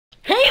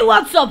Hey,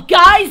 what's up,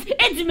 guys?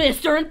 It's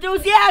Mr.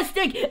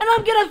 Enthusiastic, and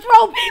I'm gonna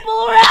throw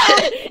people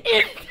around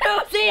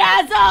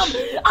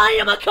enthusiasm. I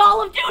am a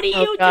Call of Duty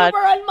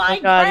YouTuber in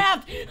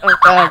Minecraft. Oh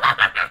god.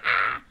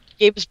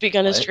 Gabe's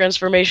begun his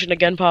transformation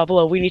again,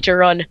 Pablo. We need to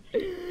run.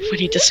 We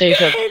need to save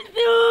him.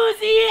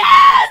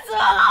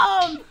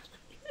 Enthusiasm!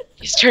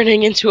 He's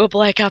turning into a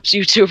Black Ops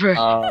YouTuber.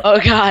 Oh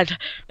god.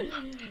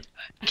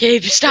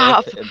 Gabe,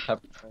 stop!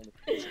 I'm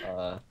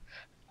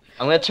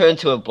gonna turn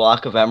into a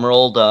block of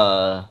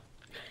emerald,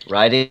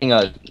 riding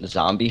a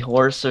zombie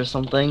horse or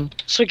something.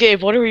 So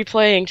Gabe, what are we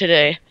playing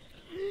today?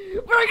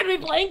 We're gonna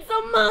be playing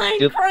some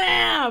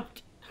Minecraft!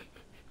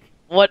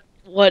 What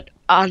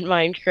on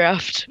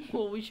Minecraft?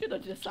 Well, we should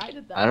have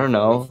decided that. I don't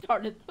know. We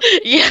started.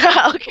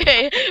 Yeah,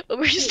 okay.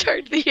 We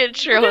start the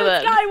intro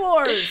then.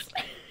 Skywars!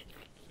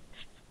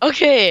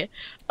 Okay.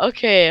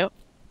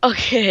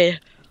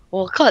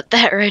 We'll cut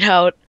that right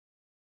out.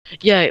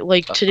 Yeah,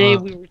 like today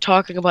we were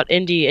talking about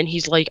indie, and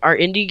he's like, our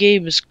indie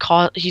game is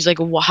he's like,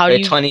 well, how do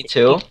you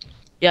 22?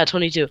 Yeah,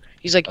 22.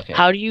 He's like, okay.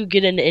 How do you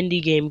get an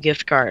indie game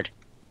gift card?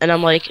 And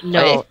I'm like,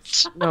 no,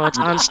 it's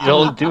on Steam.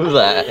 Don't do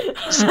that.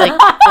 He's like,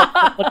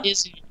 what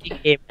is an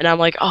indie game? And I'm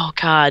like, oh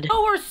god.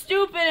 Oh, we're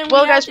stupid. And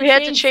well, guys, we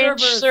had to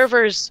change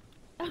servers.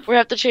 We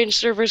have to change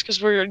servers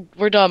because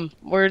we're dumb.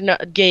 We're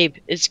not Gabe.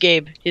 It's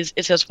Gabe.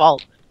 It's his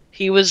fault.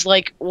 He was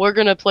like, we're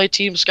gonna play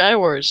Team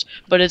Skywars,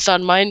 but it's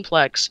on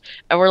Mineplex,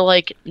 and we're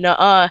like,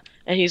 nuh-uh,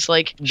 and he's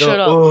like, shut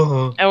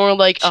up, and we're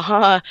like,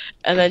 and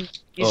then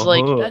he's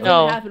like,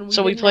 no,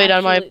 so we played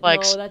on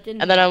Mineplex,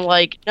 and then I'm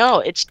like, no,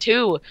 it's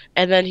 2,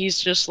 and then he's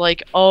just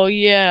like, oh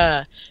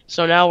yeah,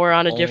 so now we're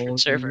on a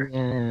different server.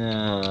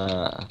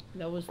 Yeah.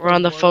 We're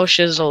on the Faux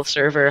Shizzle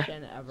server.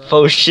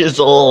 Faux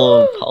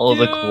Shizzle, Call of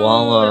the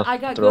Koala,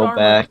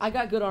 throwback. I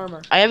got good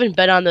armor. I haven't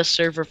been on this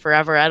server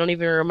forever. I don't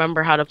even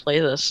remember how to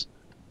play this.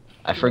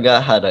 I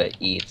forgot how to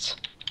eat.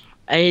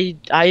 I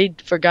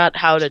forgot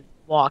how to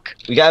walk.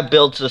 We gotta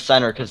build to the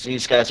center because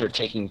these guys are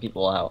taking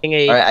people out.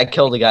 Alright, I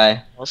killed a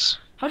guy.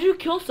 How'd you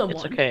kill someone?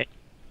 It's okay.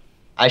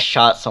 I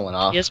shot someone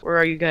off. Yes, where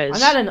are you guys?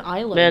 I'm at an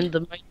island. Man,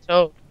 the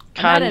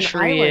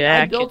country.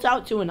 I built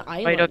out to an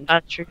island.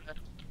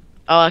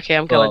 Oh, okay,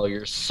 I'm going. Oh,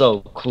 you're so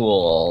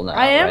cool now,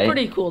 I am right?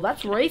 pretty cool.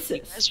 That's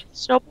racist.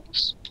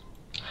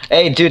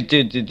 Hey, dude,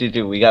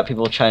 we got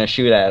people trying to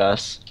shoot at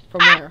us. From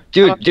where?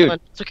 Dude.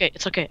 It's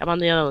okay. I'm on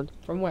the island.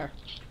 From where?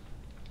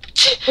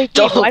 Wait,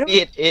 don't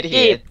be an idiot.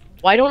 Gabe,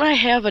 why don't I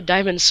have a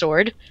diamond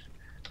sword?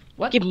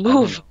 What? Gabe,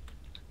 move.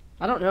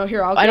 I don't know.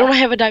 Here, I don't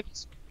have a diamond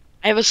sword.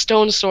 I have a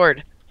stone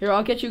sword. Here,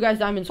 I'll get you guys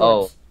diamond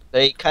swords. Oh,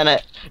 they kind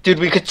of... Dude,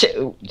 we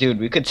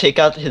could take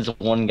out his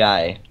one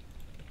guy.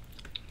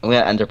 We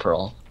got ender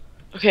pearl.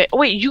 Okay,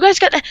 wait, you guys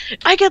got...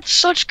 I got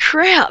such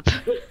crap.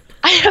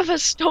 I have a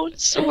stone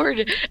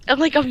sword and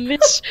like a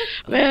mismatch.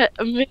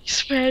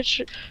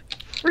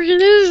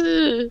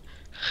 This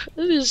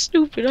is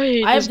stupid.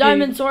 I have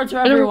diamond swords for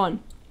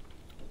everyone.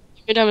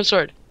 Give me a diamond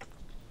sword.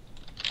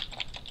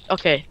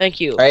 Okay,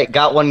 thank you. Alright,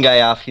 got one guy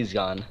off. He's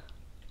gone.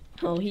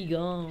 Oh, he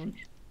gone.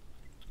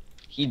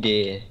 He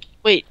did.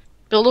 Wait,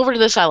 build over to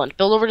this island.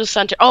 Build over to the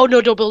center. Oh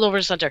no, don't build over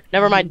to the center.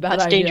 Never mind.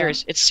 That's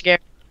dangerous. It's scary.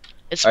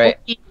 It's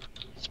spooky.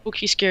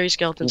 Spooky, scary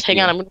skeletons. Hang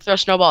on, I'm gonna throw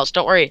snowballs.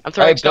 Don't worry, I'm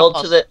throwing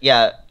snowballs. Build to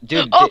the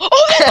dude. Oh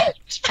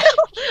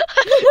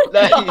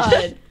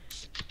Nice.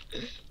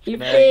 You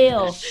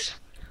fail.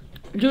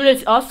 Dude,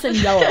 it's us and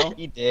yellow.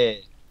 He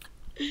did.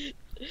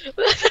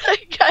 I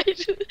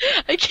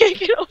can't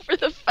get over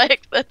the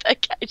fact that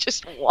that guy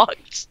just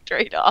walked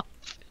straight off.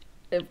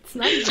 It's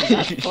not even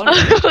that funny.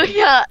 Oh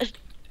yeah.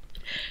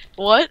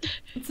 What?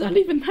 It's not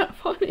even that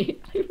funny.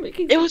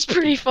 It was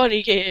pretty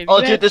funny, Gabe.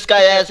 Oh, dude, this guy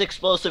has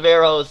explosive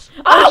arrows.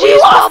 Oh, we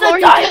lost a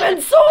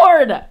diamond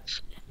sword!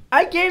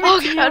 I gave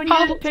it to you and you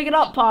didn't pick it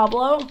up,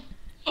 Pablo.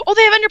 Oh,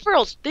 they have ender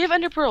pearls. They have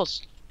ender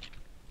pearls.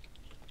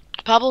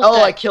 Pablo's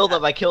dead. I killed him.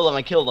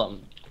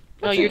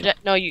 No, you're dead.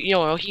 No, you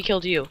know, he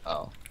killed you.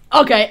 Oh.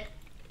 Okay.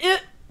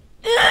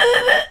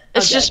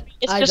 It's just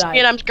me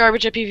and I'm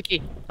garbage at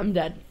PvP. I'm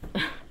dead.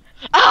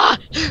 Ah!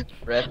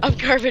 Rip. I'm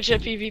garbage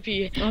at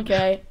PvP.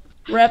 Okay.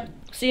 Rep.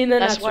 See you in the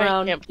next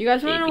round. You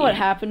guys wanna know what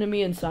happened to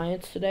me in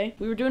science today?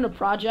 We were doing a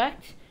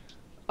project.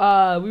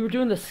 We were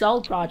doing the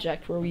cell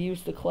project where we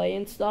used the clay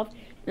and stuff.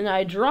 And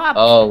I dropped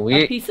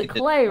a piece of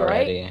clay,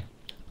 right?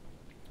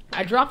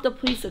 I dropped a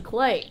piece of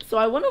clay. So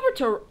I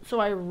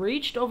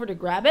reached over to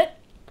grab it.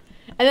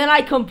 And then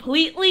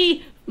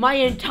my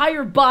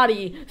entire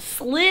body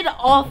slid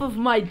off of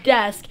my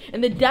desk,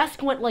 and the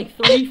desk went like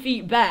 3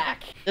 feet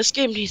back. This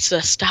game needs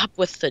to stop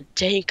with the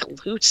dank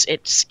loots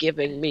it's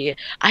giving me.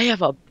 I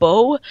have a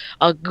bow,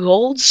 a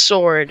gold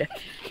sword,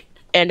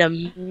 and a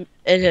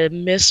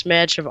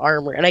mismatch of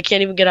armor, and I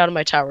can't even get out of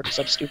my tower because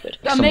I'm stupid.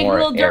 I'm making a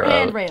little dirt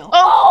handrail.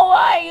 Oh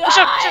my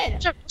god!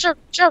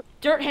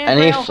 Dirt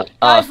handrail.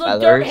 Guys,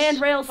 look, dirt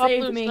handrail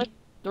saved me.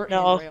 Dirt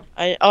handrail.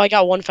 I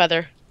got one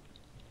feather.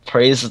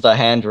 Praise the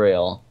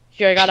handrail.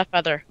 Here, I got a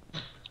feather.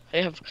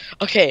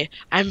 Okay,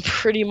 I'm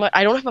pretty much...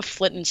 I don't have a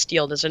flint and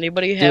steel. Does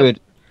anybody have... Dude.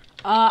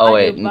 Oh,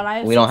 wait, but I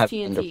have we don't have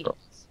TNT.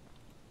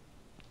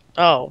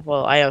 Oh,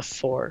 well, I have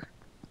 4.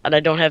 and I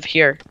don't have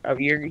here.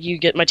 You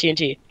get my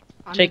TNT.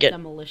 Take it.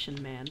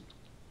 Demolition man.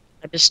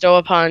 I bestow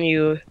upon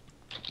you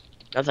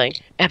nothing.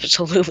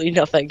 Absolutely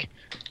nothing.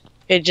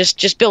 Okay,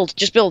 just build.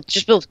 Go.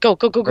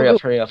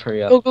 Hurry up.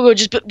 Go.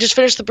 Just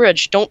finish the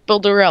bridge. Don't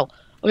build the rail.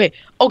 Okay.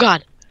 Oh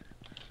God.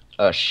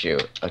 Oh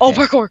shoot. Okay. Oh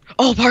parkour.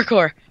 Oh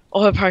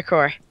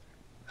parkour.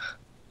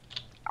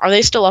 Are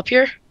they still up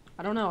here?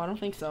 I don't know. I don't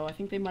think so. I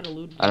think they might have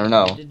looted. I don't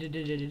know.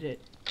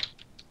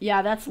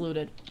 Yeah, that's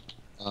looted.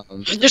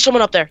 There's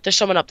someone up there.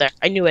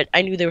 I knew it.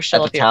 I knew they were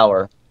still up At the here.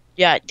 tower.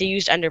 Yeah, they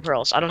used ender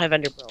pearls. I don't have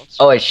ender pearls.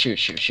 Oh wait,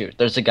 shoot.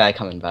 There's a guy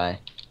coming by.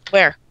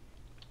 Where?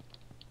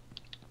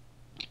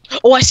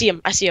 Oh, I see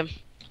him.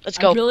 Let's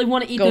go. I really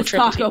want to eat this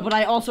taco, but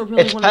I also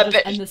really want to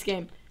just end this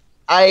game.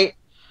 No!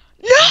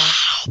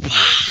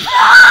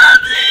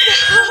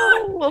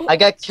 I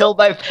got killed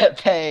by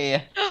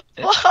Pepe.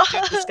 Dude,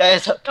 this guy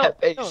has a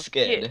Pepe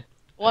skin. Yeah.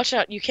 Watch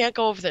out. You can't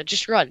go over there.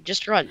 Just run.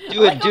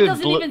 Dude,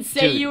 doesn't even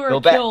say you were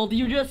killed.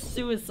 You just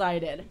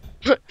suicided.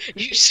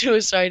 You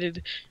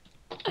suicided.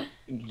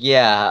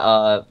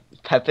 Yeah,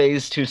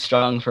 Pepe's too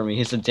strong for me.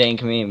 He's a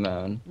dank meme,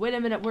 man. Wait a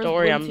minute. Where's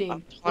blue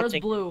team? Where's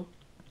blue?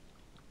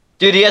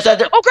 Dude, he has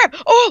that. Oh crap!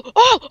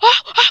 Oh!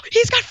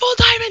 He's got full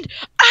diamond!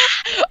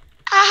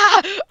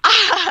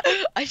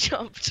 I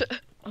jumped.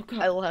 Oh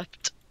God. I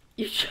left.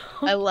 You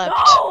jumped. I left.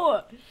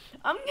 No!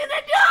 I'm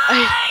gonna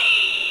die!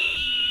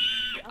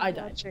 I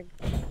died.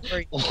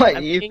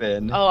 What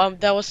even? Oh,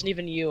 that wasn't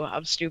even you.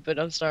 I'm stupid.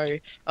 I'm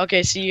sorry.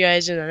 Okay, see you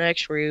guys in the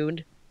next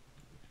round.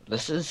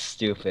 This is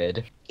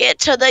stupid. Get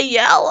to the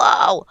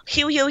yellow!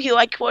 Hugh,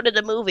 I quoted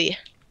a movie.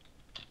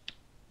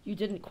 You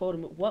didn't quote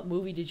him. What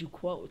movie did you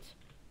quote?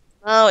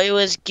 Oh, it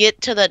was get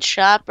to the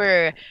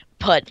chopper,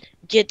 but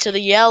get to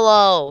the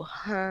yellow.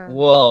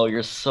 Whoa,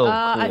 you're so cool.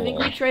 I think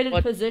we traded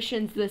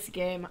positions this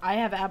game. I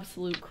have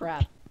absolute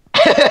crap.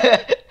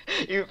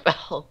 You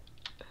fell.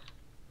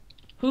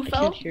 Who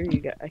fell? I can't hear you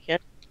guys. I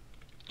can't.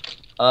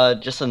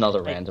 Just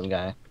another random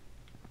guy.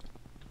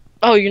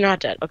 Oh, you're not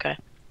dead. Okay.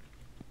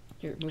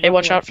 Here, hey,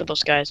 watch out for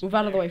those guys. Move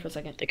out of the way for a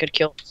second. They could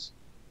kill us.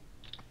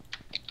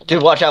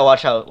 Dude, watch out.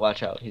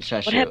 He's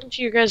trying to shoot. What happened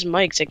to your guys'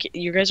 mics? Like,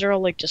 you guys are all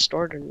like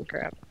distorted and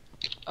crap.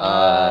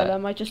 That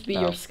might just be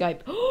your Skype.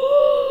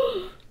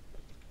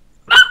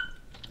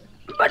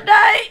 But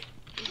die!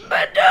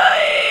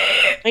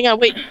 Hang on,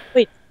 wait,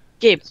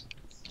 Gabe.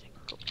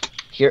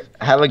 Here,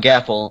 have a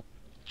gapple.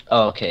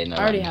 Oh, okay, no. I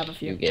already have a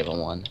few. You gave him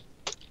one.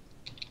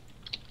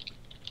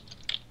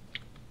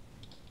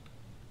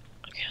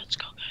 Okay, let's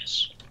go,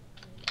 guys.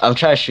 I'm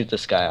trying to shoot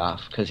this guy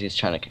off because he's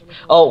trying to.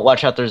 Oh,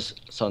 watch out! There's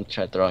someone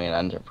throwing an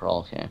ender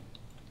pearl here.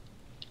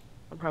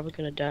 I'm probably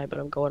gonna die, but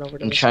I'm going over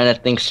to. I'm trying to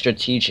think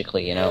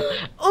strategically, you know.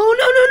 Oh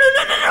no!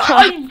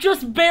 I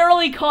just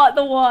barely caught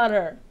the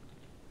water.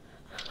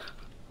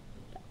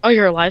 Oh,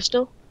 you're alive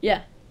still?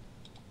 Yeah.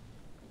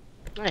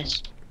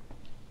 Nice.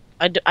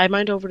 I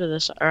mined over to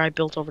this, or I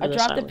built over to this I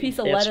dropped island. a piece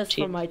of lettuce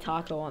from my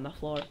taco on the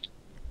floor.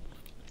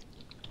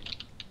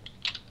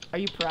 Are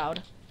you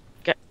proud?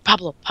 Okay,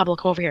 Pablo, come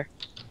over here.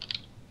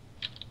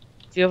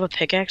 Do you have a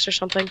pickaxe or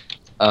something?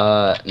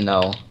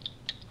 No.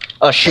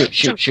 Oh, shoot.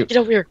 Get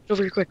over here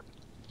quick.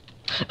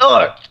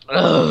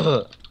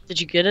 Ugh.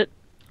 Did you get it?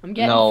 I'm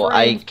getting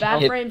frames.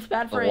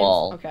 Bad frames.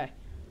 Wall. Okay.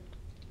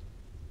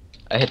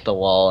 I hit the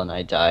wall and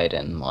I died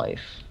in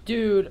life.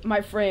 Dude,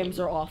 my frames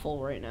are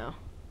awful right now.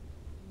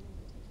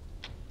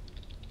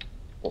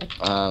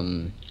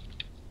 Oh,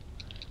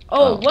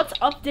 what's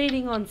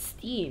updating on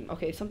Steam?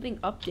 Okay, something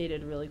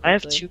updated really quickly. I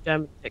have 2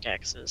 diamond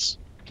pickaxes.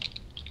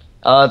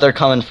 They're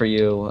coming for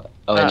you.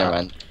 Oh, wait, never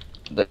mind.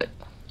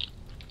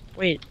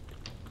 Wait,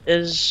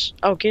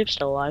 oh, Gabe's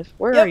still alive.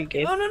 Where are you,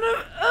 Gabe?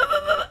 No.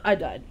 I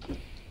died.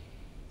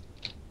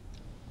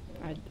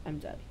 I'm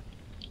dead.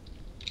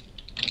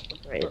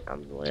 Right,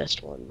 I'm the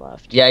last one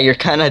left. Yeah, you're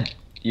kind of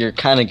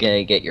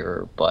gonna get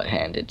your butt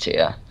handed to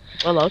you.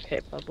 Well,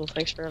 okay, Pablo,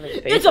 thanks for having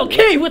faith. It's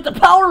okay, with the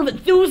power of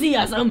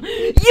enthusiasm,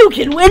 you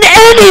can win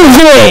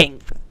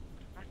anything!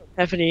 I don't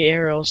have any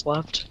arrows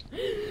left.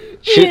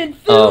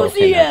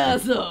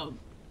 Enthusiasm!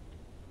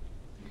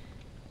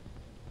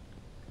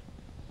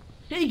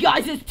 Hey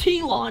guys, it's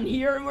Telon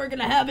here, and we're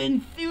gonna have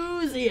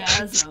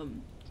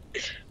enthusiasm.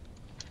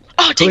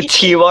 Oh, dang it!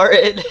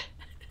 T-Martin?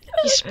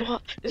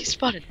 He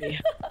spotted me.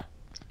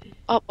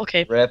 Oh,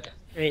 okay. Rip.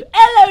 Great.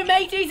 Hello,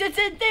 mateys, it's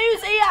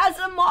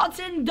Enthusiasm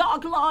Martin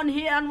Docklon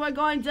here, and we're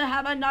going to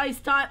have a nice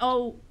time.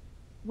 Oh,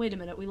 wait a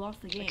minute, we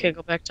lost the game. Okay,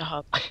 go back to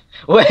hub.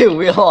 Wait,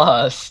 we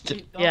lost.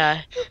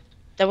 Yeah.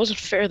 That wasn't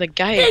fair, the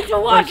guy... Thanks for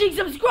watching,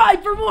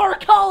 subscribe for more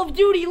Call of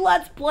Duty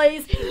Let's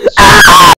Plays!